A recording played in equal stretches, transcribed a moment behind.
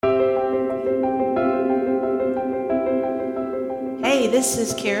This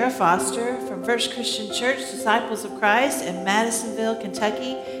is Kara Foster from First Christian Church Disciples of Christ in Madisonville,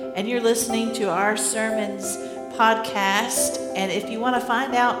 Kentucky, and you're listening to our sermons podcast. And if you want to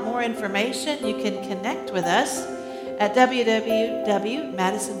find out more information, you can connect with us at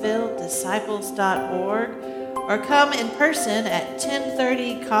www.madisonvilledisciples.org or come in person at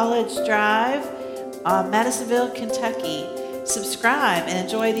 1030 College Drive, Madisonville, Kentucky. Subscribe and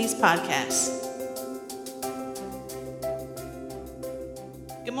enjoy these podcasts.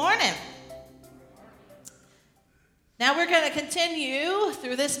 Good morning. Now we're going to continue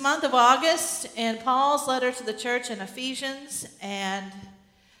through this month of August in Paul's letter to the church in Ephesians, and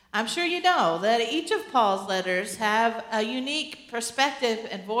I'm sure you know that each of Paul's letters have a unique perspective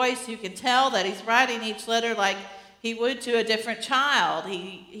and voice. You can tell that he's writing each letter like he would to a different child.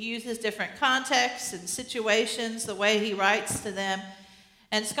 He uses different contexts and situations, the way he writes to them.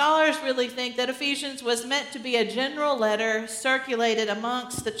 And scholars really think that Ephesians was meant to be a general letter circulated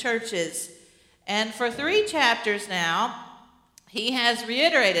amongst the churches. And for 3 chapters now, he has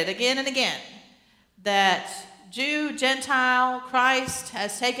reiterated again and again that Jew, Gentile, Christ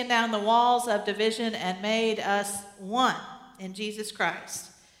has taken down the walls of division and made us one in Jesus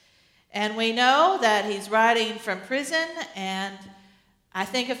Christ. And we know that he's writing from prison, and I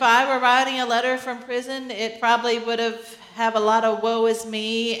think if I were writing a letter from prison, it probably would have a lot of woe is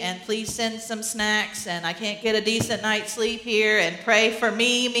me, and please send some snacks, and I can't get a decent night's sleep here, and pray for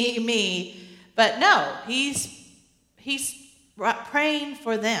me. But no, he's praying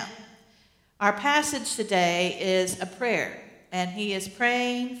for them. Our passage today is a prayer, and he is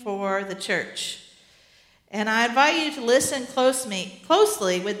praying for the church. And I invite you to listen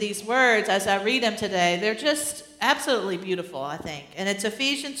closely with these words as I read them today. They're just absolutely beautiful, I think. And it's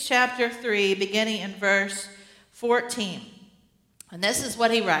Ephesians chapter 3, beginning in verse 14. And this is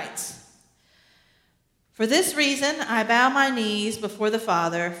what he writes. For this reason, I bow my knees before the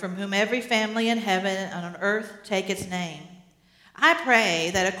Father, from whom every family in heaven and on earth take its name. I pray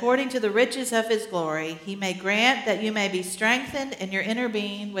that according to the riches of his glory, he may grant that you may be strengthened in your inner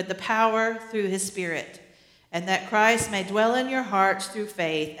being with the power through his Spirit, and that Christ may dwell in your hearts through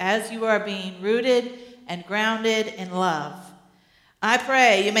faith, as you are being rooted and grounded in love. I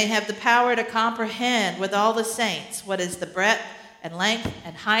pray you may have the power to comprehend with all the saints what is the breadth and length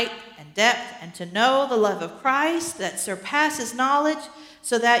and height and depth, and to know the love of Christ that surpasses knowledge,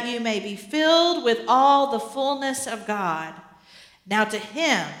 so that you may be filled with all the fullness of God. Now to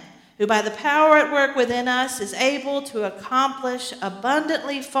him who by the power at work within us is able to accomplish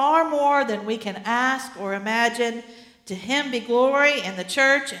abundantly far more than we can ask or imagine, to him be glory in the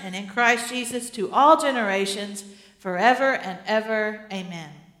church and in Christ Jesus to all generations, forever and ever.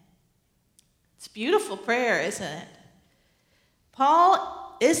 Amen. It's a beautiful prayer, isn't it?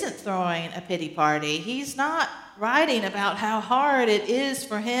 Paul isn't throwing a pity party. He's not writing about how hard it is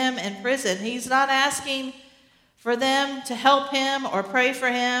for him in prison. He's not asking for them to help him or pray for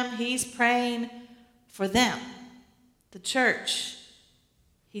him. He's praying for them, the church.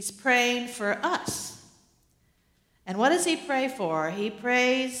 He's praying for us. And what does he pray for? He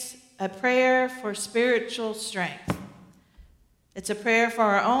prays a prayer for spiritual strength. It's a prayer for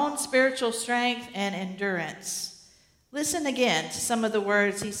our own spiritual strength and endurance. Listen again to some of the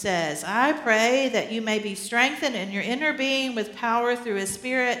words he says. I pray that you may be strengthened in your inner being with power through his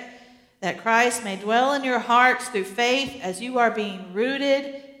Spirit, that Christ may dwell in your hearts through faith, as you are being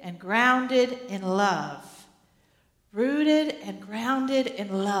rooted and grounded in love. Rooted and grounded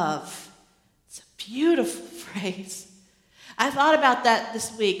in love. It's a beautiful phrase. I thought about that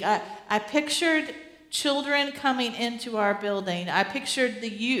this week. I pictured children coming into our building. I pictured the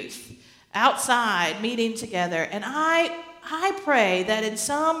youth outside meeting together. And I pray that in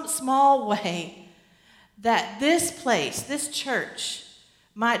some small way that this place, this church,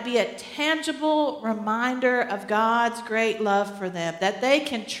 might be a tangible reminder of God's great love for them, that they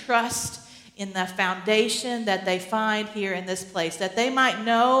can trust in the foundation that they find here in this place, that they might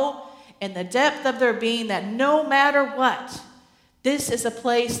know in the depth of their being that no matter what, this is a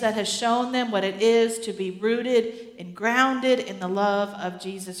place that has shown them what it is to be rooted and grounded in the love of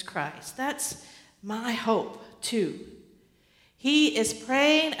Jesus Christ. That's my hope, too. He is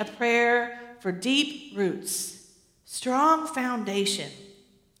praying a prayer for deep roots, strong foundation,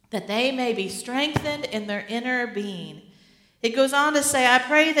 that they may be strengthened in their inner being. It goes on to say, I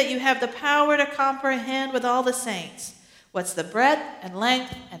pray that you have the power to comprehend with all the saints what's the breadth and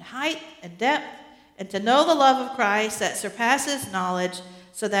length and height and depth, and to know the love of Christ that surpasses knowledge,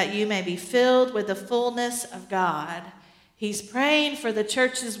 so that you may be filled with the fullness of God. He's praying for the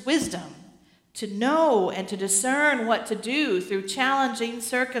church's wisdom to know and to discern what to do through challenging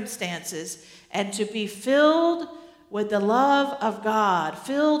circumstances, and to be filled with the love of God,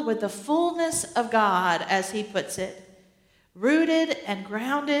 filled with the fullness of God, as he puts it, rooted and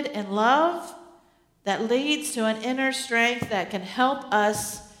grounded in love that leads to an inner strength that can help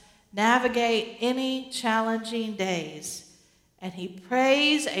us navigate any challenging days. And he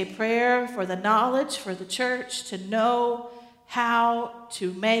prays a prayer for the knowledge for the church to know how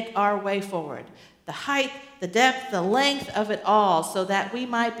to make our way forward. The height, the depth, the length of it all, so that we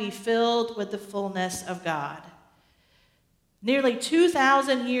might be filled with the fullness of God. Nearly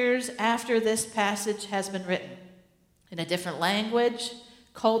 2,000 years after this passage has been written, in a different language,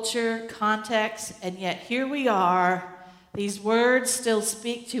 culture, context, and yet here we are. These words still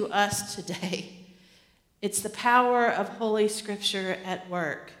speak to us today. It's the power of Holy Scripture at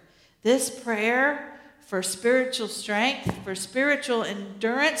work. This prayer for spiritual strength, for spiritual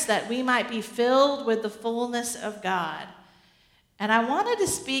endurance, that we might be filled with the fullness of God. And I wanted to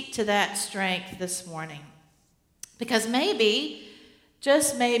speak to that strength this morning, because maybe,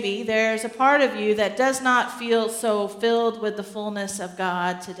 just maybe, there's a part of you that does not feel so filled with the fullness of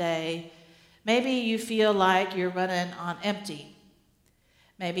God today. Maybe you feel like you're running on empty.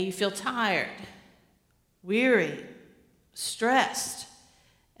 Maybe you feel tired, weary, stressed,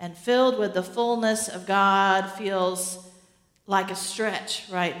 and filled with the fullness of God feels like a stretch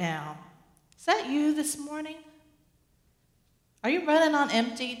right now. Is that you this morning? Are you running on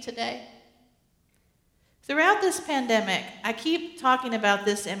empty today? Throughout this pandemic, I keep talking about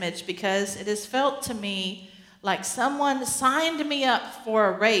this image because it has felt to me like someone signed me up for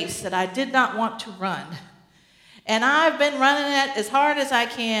a race that I did not want to run. And I've been running it as hard as I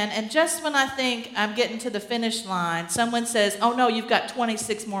can, and just when I think I'm getting to the finish line, someone says, "Oh no, you've got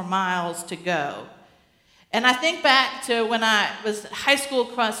 26 more miles to go." And I think back to when I was high school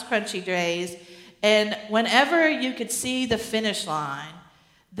cross-country days, and whenever you could see the finish line,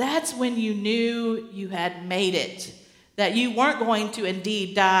 that's when you knew you had made it, that you weren't going to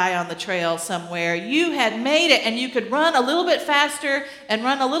indeed die on the trail somewhere. You had made it, and you could run a little bit faster and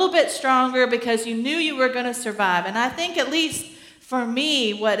run a little bit stronger because you knew you were going to survive. And I think, at least for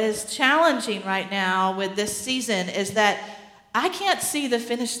me, what is challenging right now with this season is that I can't see the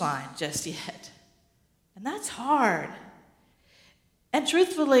finish line just yet. And that's hard. And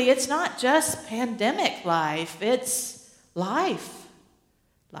truthfully, it's not just pandemic life, it's life.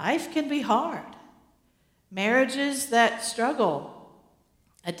 Life can be hard. Marriages that struggle,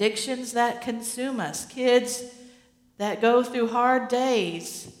 addictions that consume us, kids that go through hard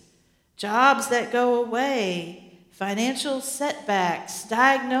days, jobs that go away, financial setbacks,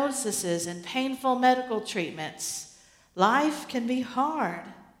 diagnoses, and painful medical treatments. Life can be hard.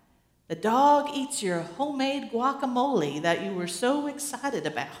 The dog eats your homemade guacamole that you were so excited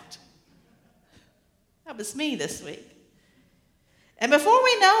about. That was me this week. And before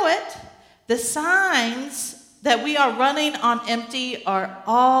we know it, the signs that we are running on empty are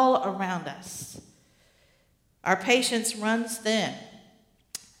all around us. Our patience runs thin,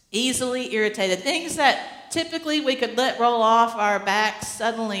 easily irritated. Things that typically we could let roll off our backs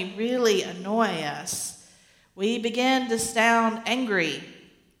suddenly really annoy us. We begin to sound angry,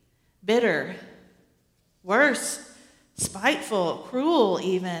 bitter, worse, spiteful, cruel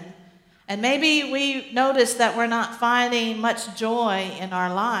even. And maybe we notice that we're not finding much joy in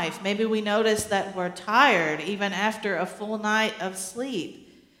our life. Maybe we notice that we're tired even after a full night of sleep.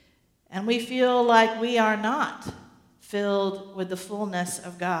 And we feel like we are not filled with the fullness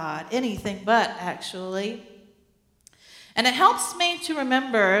of God. Anything but, actually. And it helps me to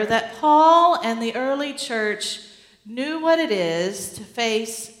remember that Paul and the early church knew what it is to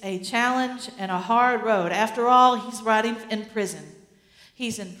face a challenge and a hard road. After all, he's writing in prison.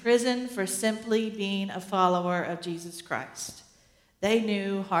 He's in prison for simply being a follower of Jesus Christ. They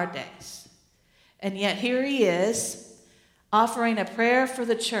knew hard days. And yet here he is, offering a prayer for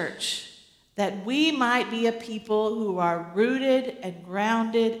the church, that we might be a people who are rooted and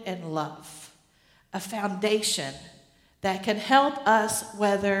grounded in love, a foundation that can help us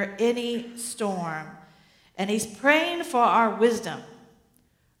weather any storm. And he's praying for our wisdom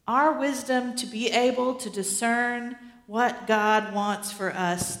to be able to discern what God wants for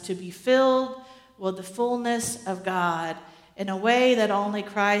us, to be filled with the fullness of God in a way that only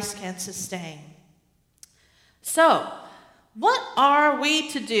Christ can sustain. So, what are we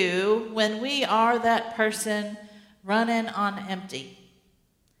to do when we are that person running on empty?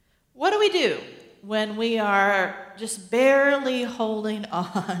 What do we do when we are just barely holding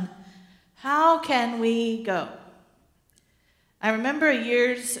on? How can we go? I remember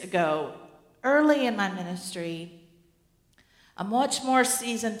years ago, early in my ministry, a much more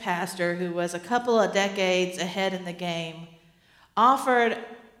seasoned pastor who was a couple of decades ahead in the game offered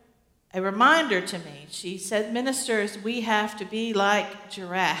a reminder to me. She said, ministers, we have to be like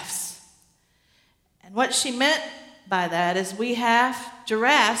giraffes. And what she meant by that is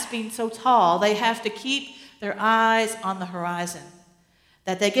giraffes being so tall, they have to keep their eyes on the horizon,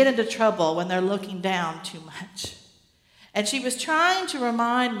 that they get into trouble when they're looking down too much. And she was trying to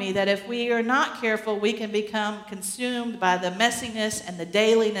remind me that if we are not careful, we can become consumed by the messiness and the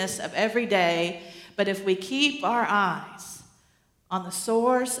dailiness of every day. But if we keep our eyes on the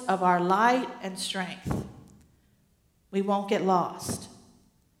source of our light and strength, we won't get lost.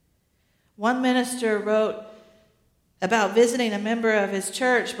 One minister wrote about visiting a member of his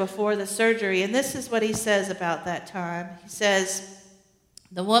church before the surgery, and this is what he says about that time. He says,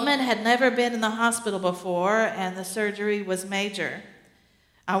 the woman had never been in the hospital before, and the surgery was major.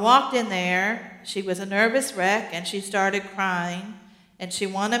 I walked in there. She was a nervous wreck, and she started crying, and she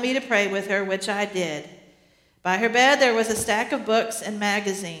wanted me to pray with her, which I did. By her bed, there was a stack of books and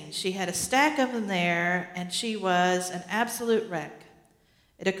magazines. She had a stack of them there, and she was an absolute wreck.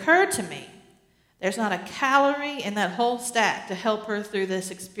 It occurred to me, there's not a calorie in that whole stack to help her through this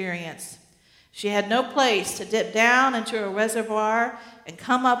experience. She had no place to dip down into a reservoir and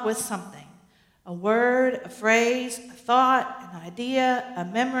come up with something. A word, a phrase, a thought, an idea, a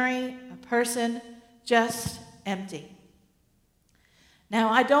memory, a person, just empty. Now,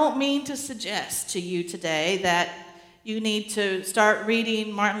 I don't mean to suggest to you today that you need to start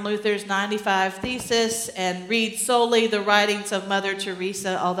reading Martin Luther's 95 Thesis and read solely the writings of Mother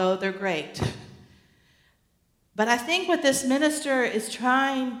Teresa, although they're great. But I think what this minister is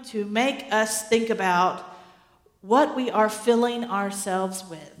trying to make us think about what we are filling ourselves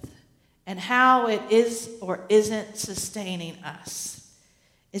with and how it is or isn't sustaining us.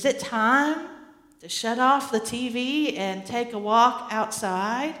 Is it time to shut off the TV and take a walk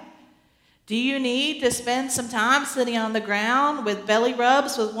outside? Do you need to spend some time sitting on the ground with belly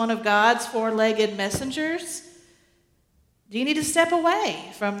rubs with one of God's four-legged messengers? Do you need to step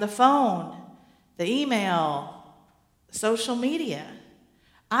away from the phone, the email, social media?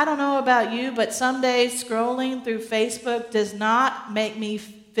 I don't know about you, but some days scrolling through Facebook does not make me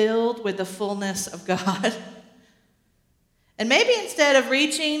filled with the fullness of God. And maybe instead of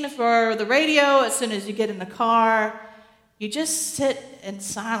reaching for the radio as soon as you get in the car, you just sit in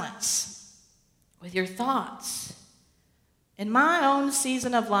silence with your thoughts. In my own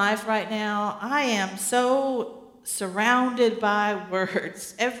season of life right now, I am so surrounded by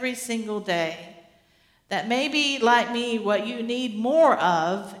words every single day that maybe, like me, what you need more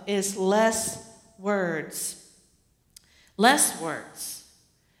of is less words. Less words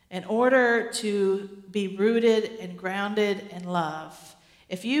in order to be rooted and grounded in love.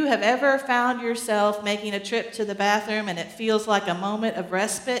 If you have ever found yourself making a trip to the bathroom and it feels like a moment of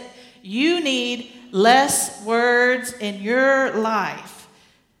respite, you need less words in your life.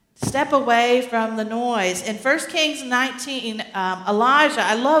 Step away from the noise. In 1 Kings 19, Elijah,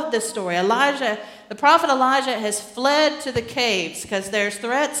 I love this story. The prophet Elijah has fled to the caves because there's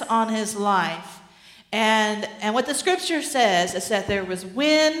threats on his life. And what the scripture says is that there was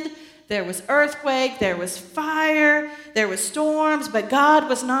wind, there was earthquake, there was fire, there was storms, but God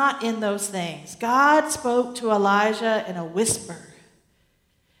was not in those things. God spoke to Elijah in a whisper.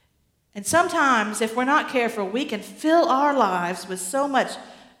 And sometimes, if we're not careful, we can fill our lives with so much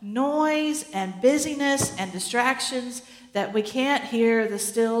noise and busyness and distractions that we can't hear the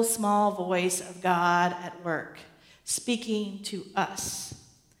still small voice of God at work speaking to us.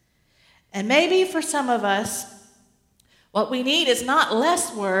 And maybe for some of us, what we need is not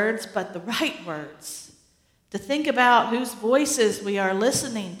less words, but the right words. To think about whose voices we are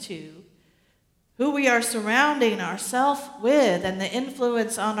listening to, who we are surrounding ourselves with, and the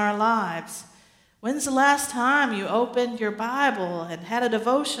influence on our lives. When's the last time you opened your Bible and had a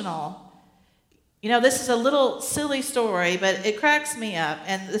devotional? You know, this is a little silly story, but it cracks me up.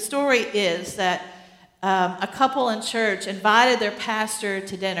 And the story is that a couple in church invited their pastor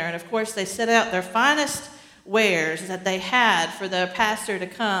to dinner. And of course, they set out their finest wares that they had for the pastor to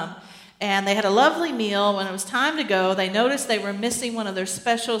come. And they had a lovely meal. When it was time to go, they noticed they were missing one of their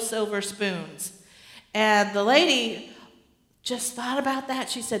special silver spoons. And the lady just thought about that.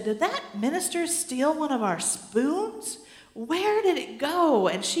 She said, "Did that minister steal one of our spoons? Where did it go?"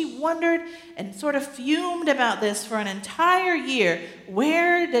 And she wondered and sort of fumed about this for an entire year.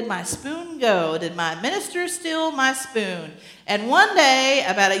 Where did my spoon go? Did my minister steal my spoon? And one day,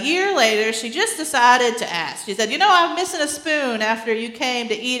 about a year later, she just decided to ask. She said, "You know, I'm missing a spoon after you came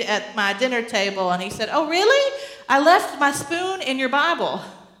to eat at my dinner table." And he said, "Oh, really? I left my spoon in your Bible."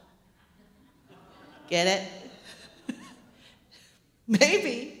 Get it?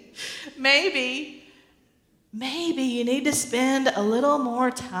 Maybe maybe you need to spend a little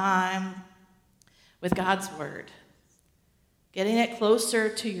more time with God's Word, getting it closer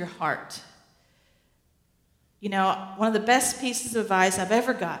to your heart. You know, one of the best pieces of advice I've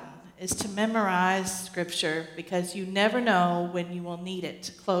ever gotten is to memorize Scripture, because you never know when you will need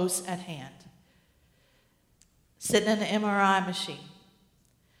it close at hand. Sitting in an MRI machine,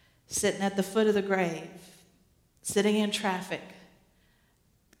 sitting at the foot of the grave, sitting in traffic.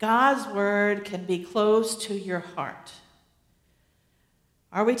 God's Word can be close to your heart.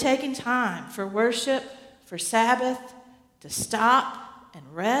 Are we taking time for worship, for Sabbath, to stop and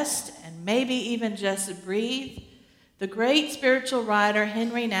rest and maybe even just breathe? The great spiritual writer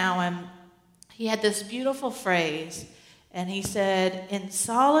Henry Nouwen, he had this beautiful phrase, and he said, "In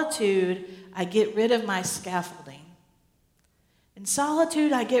solitude, I get rid of my scaffolding." In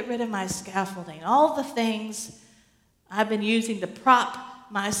solitude, I get rid of my scaffolding. All the things I've been using to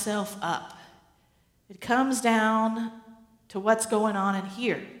prop myself up. It comes down to what's going on in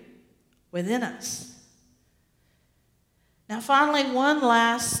here, within us. Now, finally, one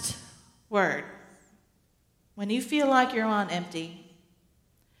last word. When you feel like you're on empty,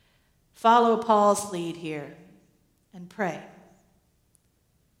 follow Paul's lead here and pray.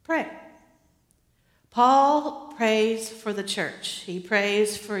 Pray. Paul prays for the church. He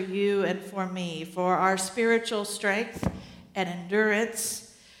prays for you and for me, for our spiritual strength and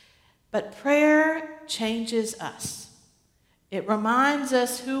endurance. But prayer changes us. It reminds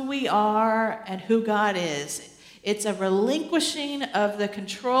us who we are and who God is. It's a relinquishing of the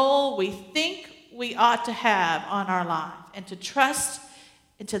control we think we ought to have on our life, and to trust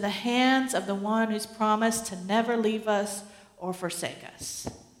into the hands of the one who's promised to never leave us or forsake us.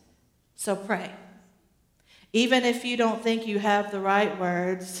 So pray. Even if you don't think you have the right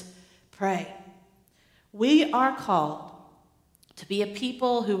words, pray. We are called to be a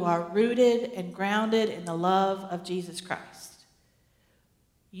people who are rooted and grounded in the love of Jesus Christ.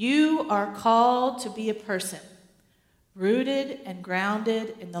 You are called to be a person rooted and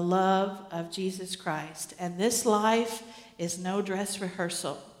grounded in the love of Jesus Christ. And this life is no dress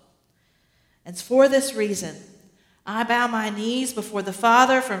rehearsal. And for this reason, I bow my knees before the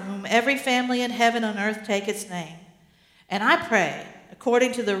Father, from whom every family in heaven and earth take its name. And I pray,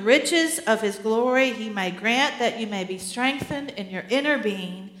 according to the riches of his glory, he may grant that you may be strengthened in your inner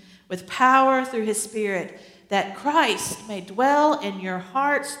being with power through his Spirit, that Christ may dwell in your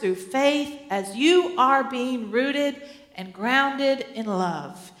hearts through faith, as you are being rooted and grounded in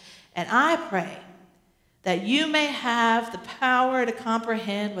love. And I pray that you may have the power to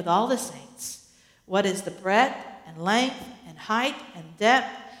comprehend with all the saints what is the breadth and length and height and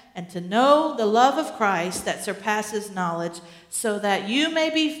depth, and to know the love of Christ that surpasses knowledge, so that you may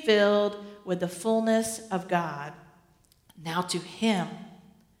be filled with the fullness of God. Now to him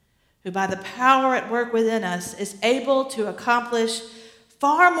who by the power at work within us is able to accomplish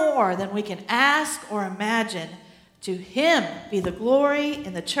far more than we can ask or imagine, to him be the glory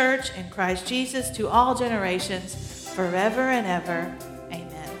in the church in Christ Jesus to all generations, forever and ever.